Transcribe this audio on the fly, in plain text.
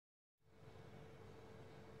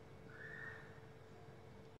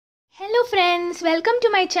Hello friends, welcome to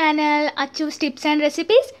my channel Achu's Tips and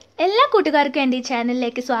Recipes. എല്ലാ കൂട്ടുകാർക്കും എൻ്റെ ഈ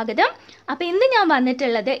ചാനലിലേക്ക് സ്വാഗതം. അപ്പോൾ ഇന്ന് ഞാൻ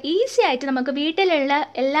വന്നിട്ടുള്ളത് ഈസി ആയിട്ട് നമുക്ക് വീട്ടിലുള്ള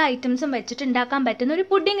എല്ലാ ഐറ്റംസും വെച്ചിട്ട് ഉണ്ടാക്കാൻ പറ്റുന്ന ഒരു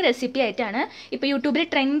പുഡിംഗ് റെസിപ്പി ആയിട്ടാണ്. ഇപ്പോൾ യൂട്യൂബിൽ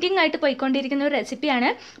ട്രെൻഡിങ് ആയിട്ട് പോയിക്കൊണ്ടിരിക്കുന്ന ഒരു റെസിപ്പിയാണ്.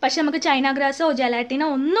 പക്ഷേ നമുക്ക് ചൈനാഗ്രാസോ ജലാറ്റിനോ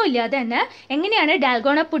ഒന്നും ഇല്ലാതെ തന്നെ എങ്ങനെയാണ്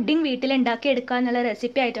ഡാൽഗോണ പുഡിംഗ് വീട്ടിൽ ഉണ്ടാക്കിയെടുക്കുക എന്നുള്ള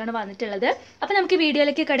റെസിപ്പി ആയിട്ടാണ് വന്നിട്ടുള്ളത്. അപ്പോൾ നമുക്ക്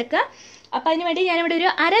വീഡിയോയിലേക്ക് കിടക്കാം. അപ്പോൾ അതിനുവേണ്ടി ഞാനിവിടെ ഒരു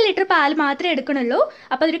 1/2 ലിറ്റർ പാൽ മാത്രമേ എടുക്കണുള്ളൂ.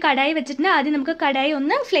 അപ്പോൾ ഒരു കടായി വെച്ചിട്ടുണ്ട്. ആദ്യം നമുക്ക് കടായി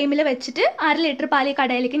ഒന്ന് ഫ്ലെയിമിൽ വെച്ചിട്ട് 1/2 ലിറ്റർ പാൽ ഈ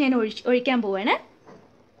കടായിലേക്ക് ഞാൻ ഒഴിക്കാൻ പോവുകയാണ്.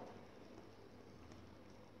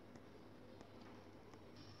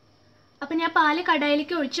 അപ്പോൾ ഞാൻ പാല്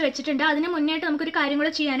കടായിലേക്ക് ഒഴിച്ച് വെച്ചിട്ടുണ്ട്. അതിന് മുന്നേയായിട്ട് നമുക്കൊരു കാര്യം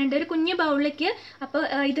കൂടെ ചെയ്യാനുണ്ട്. ഒരു കുഞ്ഞ് ബൗളിലേക്ക് അപ്പോൾ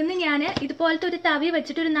ഇതിന്ന് ഞാൻ ഇതുപോലത്തെ ഒരു തവി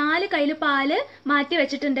വെച്ചിട്ട് ഒരു 4 കയ്യിൽ പാല് മാറ്റി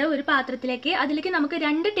വെച്ചിട്ടുണ്ട് ഒരു പാത്രത്തിലേക്ക്. അതിലേക്ക് നമുക്ക്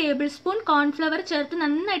 2 ടേബിൾ സ്പൂൺ കോൺഫ്ലവർ ചേർത്ത്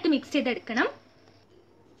നന്നായിട്ട് മിക്സ് ചെയ്തെടുക്കണം.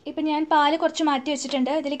 ഇപ്പം ഞാൻ പാല് കുറച്ച് മാറ്റി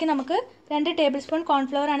വെച്ചിട്ടുണ്ട്. ഇതിലേക്ക് നമുക്ക് 2 ടേബിൾ സ്പൂൺ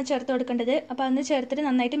കോൺഫ്ലവർ ആണ് ചേർത്ത് കൊടുക്കേണ്ടത്. അപ്പോൾ അതൊന്ന് ചേർത്തിട്ട്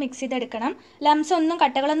നന്നായിട്ട് മിക്സ് ചെയ്തെടുക്കണം. ലംസ് ഒന്നും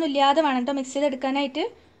കട്ടകളൊന്നും ഇല്ലാതെ വേണം കേട്ടോ മിക്സ് ചെയ്തെടുക്കാനായിട്ട്.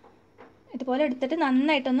 ഇതുപോലെ എടുത്തിട്ട്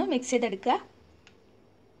നന്നായിട്ടൊന്ന് മിക്സ് ചെയ്തെടുക്കുക.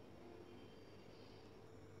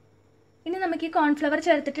 ഇനി നമുക്ക് ഈ കോൺഫ്ലവർ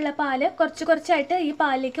ചേർത്തിട്ടുള്ള പാല് കുറച്ചായിട്ട് ഈ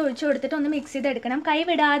പാലിലേക്ക് ഒഴിച്ചു കൊടുത്തിട്ട് ഒന്ന് മിക്സ് ചെയ്തെടുക്കണം. കൈ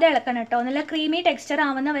വിടാതെ ഇളക്കണം കേട്ടോ. നല്ല ക്രീമി ടെക്സ്ചർ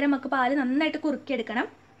ആവുന്ന വരെ നമുക്ക് പാല് നന്നായിട്ട് കുറുക്കിയെടുക്കണം.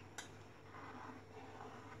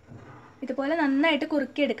 ഇതുപോലെ നന്നായിട്ട്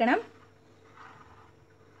കുറുക്കിയെടുക്കണം.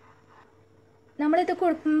 നമ്മളിത്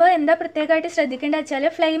കുറുക്കുമ്പോൾ എന്താ പ്രത്യേകമായിട്ട് ശ്രദ്ധിക്കേണ്ടത് വെച്ചാൽ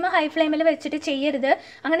ഫ്ലെയിം ഹൈ ഫ്ലെയിമിൽ വെച്ചിട്ട് ചെയ്യരുത്.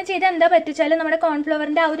 അങ്ങനെ ചെയ്താൽ എന്താ പറ്റിച്ചാൽ നമ്മുടെ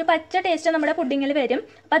കോൺഫ്ലവറിൻ്റെ ആ ഒരു പച്ച ടേസ്റ്റ് നമ്മുടെ പുഡിങ്ങിൽ വരും.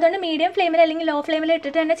 അപ്പോൾ അതുകൊണ്ട് മീഡിയം ഫ്ലെയിമിൽ അല്ലെങ്കിൽ ലോ ഫ്ലെയിമിൽ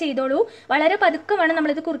ഇട്ടിട്ട് തന്നെ ചെയ്തോളൂ. വളരെ പതുക്കെ വേണം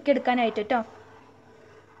നമ്മളിത് കുറുക്കിയെടുക്കാനായിട്ട് കേട്ടോ.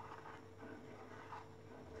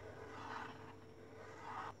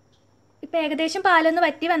 ഇപ്പോൾ ഏകദേശം പാലൊന്ന്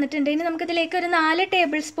വറ്റി വന്നിട്ടുണ്ട്. ഇനി നമുക്കിതിലേക്ക് ഒരു 4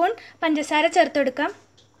 ടേബിൾ സ്പൂൺ പഞ്ചസാര ചേർത്ത് കൊടുക്കാം.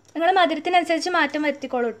 നിങ്ങൾ മധുരത്തിനനുസരിച്ച് മാറ്റം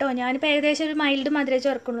വരുത്തിക്കോളൂ കേട്ടോ. ഞാനിപ്പോൾ ഏകദേശം ഒരു മൈൽഡ് മധുരം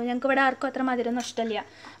ചേർക്കുള്ളൂ. ഞങ്ങൾക്ക് ഇവിടെ ആർക്കും അത്ര മധുരമൊന്നും ഇഷ്ടമില്ല.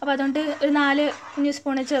 അപ്പോൾ അതുകൊണ്ട് ഒരു 4 കുഞ്ഞു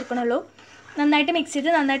സ്പൂണ് ചേർക്കണുള്ളൂ. നന്നായിട്ട് മിക്സ്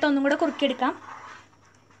ചെയ്ത് നന്നായിട്ട് ഒന്നും കൂടെ കുറുക്കിയെടുക്കാം.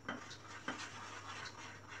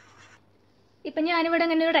 ഇപ്പം ഞാനിവിടെ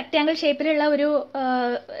ഇങ്ങനെ ഒരു റെക്റ്റാങ്കിൾ ഷേപ്പിലുള്ള ഒരു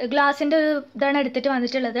ഗ്ലാസിൻ്റെ ഒരു ഇതാണ് എടുത്തിട്ട്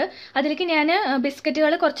വന്നിട്ടുള്ളത്. അതിലേക്ക് ഞാൻ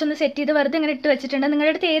ബിസ്ക്കറ്റുകൾ കുറച്ചൊന്ന് സെറ്റ് ചെയ്ത് വെറുതെ ഇങ്ങനെ ഇട്ട് വെച്ചിട്ടുണ്ട്.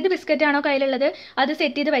 നിങ്ങളുടെ അടുത്ത് ഏത് ബിസ്ക്കറ്റാണോ കയ്യിലുള്ളത് അത്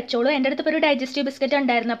സെറ്റ് ചെയ്ത് വെച്ചോളൂ. എൻ്റെ അടുത്ത് ഇപ്പോൾ ഒരു ഡൈജസ്റ്റീവ് ബിസ്ക്കറ്റ്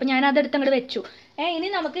ഉണ്ടായിരുന്നു. അപ്പോൾ ഞാൻ അതെടുത്ത് അങ്ങോട്ട് വെച്ചു. ഇനി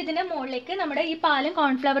നമുക്ക് ഇതിൻ്റെ മുകളിലേക്ക് നമ്മുടെ ഈ പാലും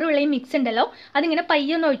കോൺഫ്ലവറും ഉള്ള ഈ മിക്സ് ഉണ്ടല്ലോ അതിങ്ങനെ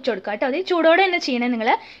പയ്യൊന്ന് ഒഴിച്ചു കൊടുക്കുക കേട്ടോ. അത് ചൂടോടെ തന്നെ ചെയ്യണേ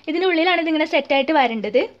നിങ്ങൾ. ഇതിൻ്റെ ഉള്ളിലാണ് ഇതിങ്ങനെ സെറ്റായിട്ട്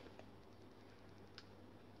വരേണ്ടത്.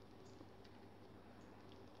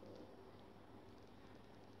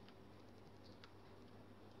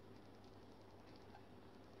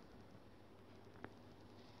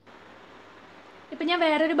 ഇപ്പം ഞാൻ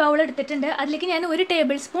വേറൊരു ബൗൾ എടുത്തിട്ടുണ്ട്. അതിലേക്ക് ഞാൻ 1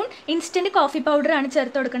 ടേബിൾ സ്പൂൺ ഇൻസ്റ്റൻറ്റ് കോഫി പൗഡറാണ്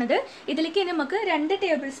ചേർത്ത് കൊടുക്കുന്നത്. ഇതിലേക്ക് നമുക്ക് 2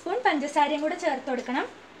 ടേബിൾ സ്പൂൺ പഞ്ചസാരയും കൂടെ ചേർത്ത് കൊടുക്കണം.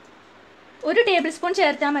 1 ടേബിൾ സ്പൂൺ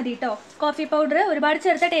ചേർത്താൽ മതി കേട്ടോ. കോഫി പൗഡർ ഒരുപാട്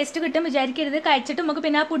ചേർത്ത ടേസ്റ്റ് കിട്ടും വിചാരിക്കരുത്. കഴിച്ചിട്ട് നമുക്ക്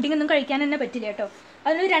പിന്നെ ആ പുഡിംഗ് ഒന്നും കഴിക്കാൻ തന്നെ പറ്റില്ല കേട്ടോ.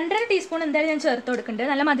 അതിന് 2.5 ടീസ്പൂൺ എന്തായാലും ഞാൻ ചേർത്ത്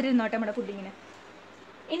കൊടുക്കുന്നുണ്ട്. നല്ല മധുരം ഇരുന്നോട്ടെ നമ്മുടെ പുഡിങ്ങിന്.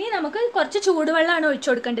 ഇനി നമുക്ക് കുറച്ച് ചൂടുവെള്ളമാണ്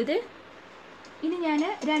ഒഴിച്ചു കൊടുക്കേണ്ടത്. ഇനി ഞാൻ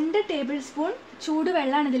 2 ടേബിൾ സ്പൂൺ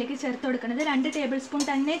ചൂടുവെള്ളമാണ് ഇതിലേക്ക് ചേർത്ത് കൊടുക്കുന്നത്. 2 ടേബിൾ സ്പൂൺ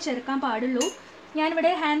തന്നെ ചേർക്കാൻ പാടുള്ളൂ. ഞാനിവിടെ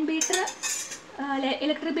ഹാൻഡ് ബീറ്റർ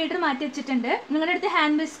ഇലക്ട്രിക് ബീറ്റർ മാറ്റി വെച്ചിട്ടുണ്ട്. നിങ്ങളുടെ അടുത്ത്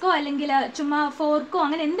ഹാൻഡ് വിസ്കോ അല്ലെങ്കിൽ ചുമ്മാ ഫോർക്കോ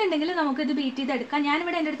അങ്ങനെ എന്തുണ്ടെങ്കിലും നമുക്കിത് ബീറ്റ് ചെയ്തെടുക്കാം.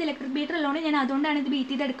 ഞാനിവിടെ എൻ്റെ അടുത്ത് ഇലക്ട്രിക് ബീറ്റർ ഉള്ളതുകൊണ്ട് ഞാൻ അതുകൊണ്ടാണ് ഇത്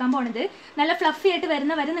ബീറ്റ് ചെയ്തെടുക്കാൻ പോണത്. നല്ല ഫ്ലഫി ആയിട്ട്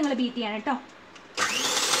വരുന്ന വരെ നിങ്ങൾ ബീറ്റ് ചെയ്യണം കേട്ടോ.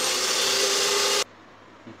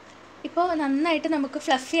 ഇപ്പോൾ നന്നായിട്ട് നമുക്ക്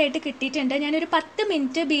ഫ്ലഫി ആയിട്ട് കിട്ടിയിട്ടുണ്ട്. ഞാനൊരു 10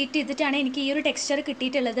 മിനിറ്റ് ബീറ്റ് ചെയ്തിട്ടാണ് എനിക്ക് ഈ ഒരു ടെക്സ്ചർ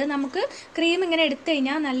കിട്ടിയിട്ടുള്ളത്. നമുക്ക് ക്രീം ഇങ്ങനെ എടുത്തു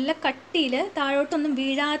കഴിഞ്ഞാൽ നല്ല കട്ടിയിൽ താഴോട്ടൊന്നും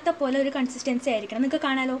വീഴാത്ത പോലെ ഒരു കൺസിസ്റ്റൻസി ആയിരിക്കണം. നിങ്ങൾക്ക്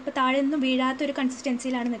കാണാമല്ലോ. ഇപ്പോൾ താഴെ ഒന്നും വീഴാത്ത ഒരു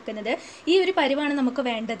കൺസിസ്റ്റൻസിയിലാണ് നിൽക്കുന്നത്. ഈ ഒരു പരിവാണ് നമുക്ക്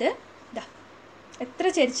വേണ്ടത്. ഇതാ എത്ര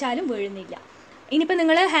ചരിച്ചാലും വീഴുന്നില്ല. ഇനിയിപ്പോൾ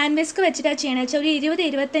നിങ്ങൾ ഹാൻഡ് വിസ്ക് വെച്ചിട്ടാണ് ചെയ്യണമെന്ന് വെച്ചാൽ ഒരു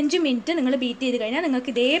 20-25 മിനിറ്റ് നിങ്ങൾ ബീറ്റ് ചെയ്ത് കഴിഞ്ഞാൽ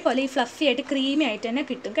നിങ്ങൾക്ക് ഇതേപോലെ ഈ ഫ്ലഫി ആയിട്ട് ക്രീമി ആയിട്ട് തന്നെ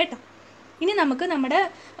കിട്ടും കേട്ടോ. ഇനി നമുക്ക് നമ്മുടെ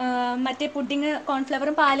മറ്റേ പുഡിങ്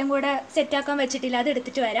കോൺഫ്ലവറും പാലും കൂടെ സെറ്റാക്കാൻ വെച്ചിട്ടില്ല. അത്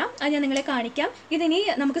എടുത്തിട്ട് വരാം. അത് ഞാൻ നിങ്ങളെ കാണിക്കാം. ഇതിനി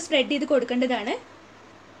നമുക്ക് സ്പ്രെഡ് ചെയ്ത് കൊടുക്കേണ്ടതാണ്.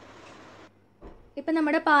 ഇപ്പം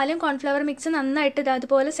നമ്മുടെ പാലും കോൺഫ്ലവർ മിക്സ് നന്നായിട്ട്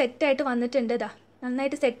അതുപോലെ സെറ്റായിട്ട് വന്നിട്ടുണ്ട്.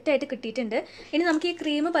 നന്നായിട്ട് സെറ്റായിട്ട് കിട്ടിയിട്ടുണ്ട്. ഇനി നമുക്ക് ഈ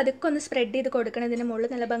ക്രീം പതുക്കെ ഒന്ന് സ്പ്രെഡ് ചെയ്ത് കൊടുക്കണം. ഇതിൻ്റെ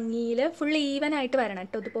മുകളിൽ നല്ല ഭംഗിയിൽ ഫുൾ ഈവൻ ആയിട്ട് വരണം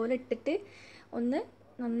കേട്ടോ. അതുപോലെ ഇട്ടിട്ട് ഒന്ന്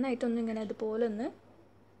നന്നായിട്ടൊന്ന് ഇങ്ങനെ അതുപോലെ ഒന്ന്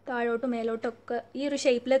താഴോട്ടും മേലോട്ടൊക്കെ ഈ ഒരു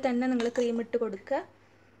ഷേപ്പിൽ തന്നെ നിങ്ങൾ ക്രീം ഇട്ട് കൊടുക്കുക.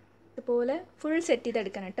 ഇതുപോലെ ഫുൾ സെറ്റ്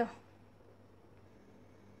ചെയ്തെടുക്കണം കേട്ടോ.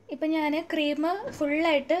 ഇപ്പം ഞാൻ ക്രീം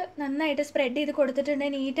ഫുള്ളായിട്ട് നന്നായിട്ട് സ്പ്രെഡ് ചെയ്ത് കൊടുത്തിട്ടുണ്ട്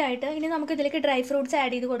നീറ്റായിട്ട്. ഇനി നമുക്ക് ഇതിലേക്ക് ഡ്രൈ ഫ്രൂട്ട്സ്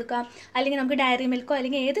ആഡ് ചെയ്ത് കൊടുക്കാം. അല്ലെങ്കിൽ നമുക്ക് ഡയറി മിൽക്കോ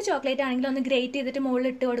അല്ലെങ്കിൽ ഏത് ചോക്ലേറ്റ് ആണെങ്കിലും ഒന്ന് ഗ്രേറ്റ് ചെയ്തിട്ട് മുകളിൽ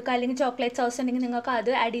ഇട്ട് കൊടുക്കാം. അല്ലെങ്കിൽ ചോക്ലേറ്റ് സോസ് ഉണ്ടെങ്കിൽ നിങ്ങൾക്ക്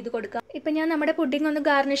അത് ആഡ് ചെയ്ത് കൊടുക്കാം. ഇപ്പം ഞാൻ നമ്മുടെ പുഡിംഗ് ഒന്ന്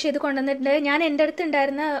ഗാർണിഷ് ചെയ്ത് കൊണ്ടുവന്നിട്ടുണ്ട്. ഞാൻ എൻ്റെ അടുത്ത്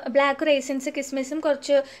ഉണ്ടായിരുന്ന ബ്ലാക്ക് റേസിൻസ് കിസ്മിസും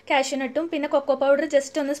കുറച്ച് കാഷ്യൂനട്ടും പിന്നെ കൊക്കോ പൗഡർ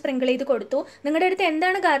ജസ്റ്റ് ഒന്ന് സ്പ്രിങ്കിൾ ചെയ്ത് കൊടുത്തു. നിങ്ങളുടെ അടുത്ത്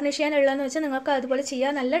എന്താണ് ഗാർണിഷ് ചെയ്യാനുള്ളതെന്ന് വെച്ചാൽ നിങ്ങൾക്ക് അതുപോലെ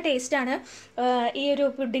ചെയ്യാം. നല്ല ടേസ്റ്റാണ്. ഈ ഒരു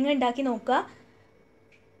പുഡിംഗ് ഉണ്ടാക്കി നോക്കുക.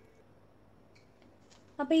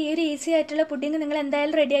 അപ്പോൾ ഈ ഒരു ഈസി ആയിട്ടുള്ള പുഡിംഗ് നിങ്ങൾ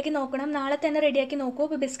എന്തായാലും റെഡിയാക്കി നോക്കണം. നാളെ തന്നെ റെഡിയാക്കി നോക്കൂ.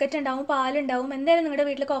 ഇപ്പോൾ ബിസ്ക്കറ്റ് ഉണ്ടാവും, പാലുണ്ടാവും, എന്തായാലും നിങ്ങളുടെ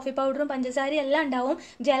വീട്ടിൽ കോഫി പൗഡറും പഞ്ചസാരയും എല്ലാം ഉണ്ടാവും.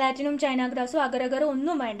 ജലാറ്റിനും ചൈനാഗ്രാസും അഗറഗറും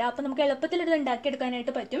ഒന്നും വേണ്ട. അപ്പോൾ നമുക്ക് എളുപ്പത്തിൽ ഇത്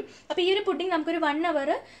ഉണ്ടാക്കിയെടുക്കാനായിട്ട് പറ്റും. അപ്പോൾ ഈ ഒരു പുഡിംഗ് നമുക്കൊരു 1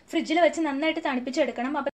 hour ഫ്രിഡ്ജിൽ വെച്ച് നന്നായിട്ട്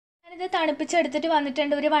തണുപ്പിച്ചെടുക്കണം. അപ്പോൾ ഞാനിത് തണുപ്പിച്ചെടുത്തിട്ട്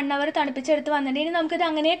വന്നിട്ടുണ്ട്. ഒരു 1 hour തണുപ്പിച്ചെടുത്ത് വന്നിട്ടുണ്ട്. ഇനി നമുക്കിത്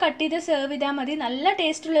അങ്ങനെ കട്ട് ചെയ്ത് സെർവ് ചെയ്താൽ മതി. നല്ല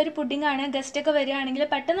ടേസ്റ്റുള്ള ഒരു പുഡിംഗ് ആണ്. ഗസ്റ്റൊക്കെ വരികയാണെങ്കിൽ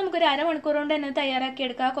പെട്ടെന്ന് നമുക്കൊരു അരമണിക്കൂർ കൊണ്ട് തന്നെ തയ്യാറാക്കി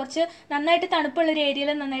എടുക്കാം. കുറച്ച് നന്നായിട്ട് തണുപ്പുള്ള ഒരു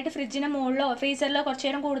ഏരിയയിൽ നന്നായിട്ട് ഫ്രിഡ്ജിന് മുകളിലോ ഫ്രീസറിലോ കുറച്ച്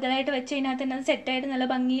നേരം കൂടുതലായിട്ട് വെച്ച് കഴിഞ്ഞാൽ തന്നെ അത് സെറ്റായിട്ട് നല്ല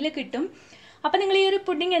ഭംഗിയിൽ കിട്ടും. അപ്പോൾ നിങ്ങൾ ഈ ഒരു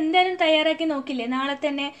പുഡിംഗ് എന്തായാലും തയ്യാറാക്കി നോക്കില്ലേ? നാളെ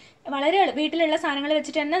തന്നെ വളരെ വീട്ടിലുള്ള സാധനങ്ങൾ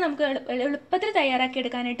വെച്ചിട്ട് തന്നെ നമുക്ക് എളുപ്പത്തിൽ തയ്യാറാക്കി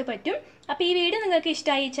എടുക്കാനായിട്ട് പറ്റും. അപ്പോൾ ഈ വീഡിയോ നിങ്ങൾക്ക്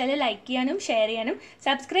ഇഷ്ടമായി വെച്ചാൽ ലൈക്ക് ചെയ്യാനും ഷെയർ ചെയ്യാനും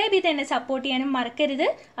സബ്സ്ക്രൈബ് ചെയ്ത് എന്നെ സപ്പോർട്ട് ചെയ്യാനും മറക്കരുത്.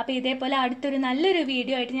 അപ്പോൾ ഇതേപോലെ അടുത്തൊരു നല്ലൊരു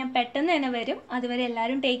വീഡിയോ ആയിട്ട് ഞാൻ പെട്ടെന്ന് തന്നെ വരും. അതുവരെ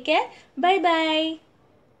എല്ലാവരും ടേക്ക് കെയർ. Bye bye.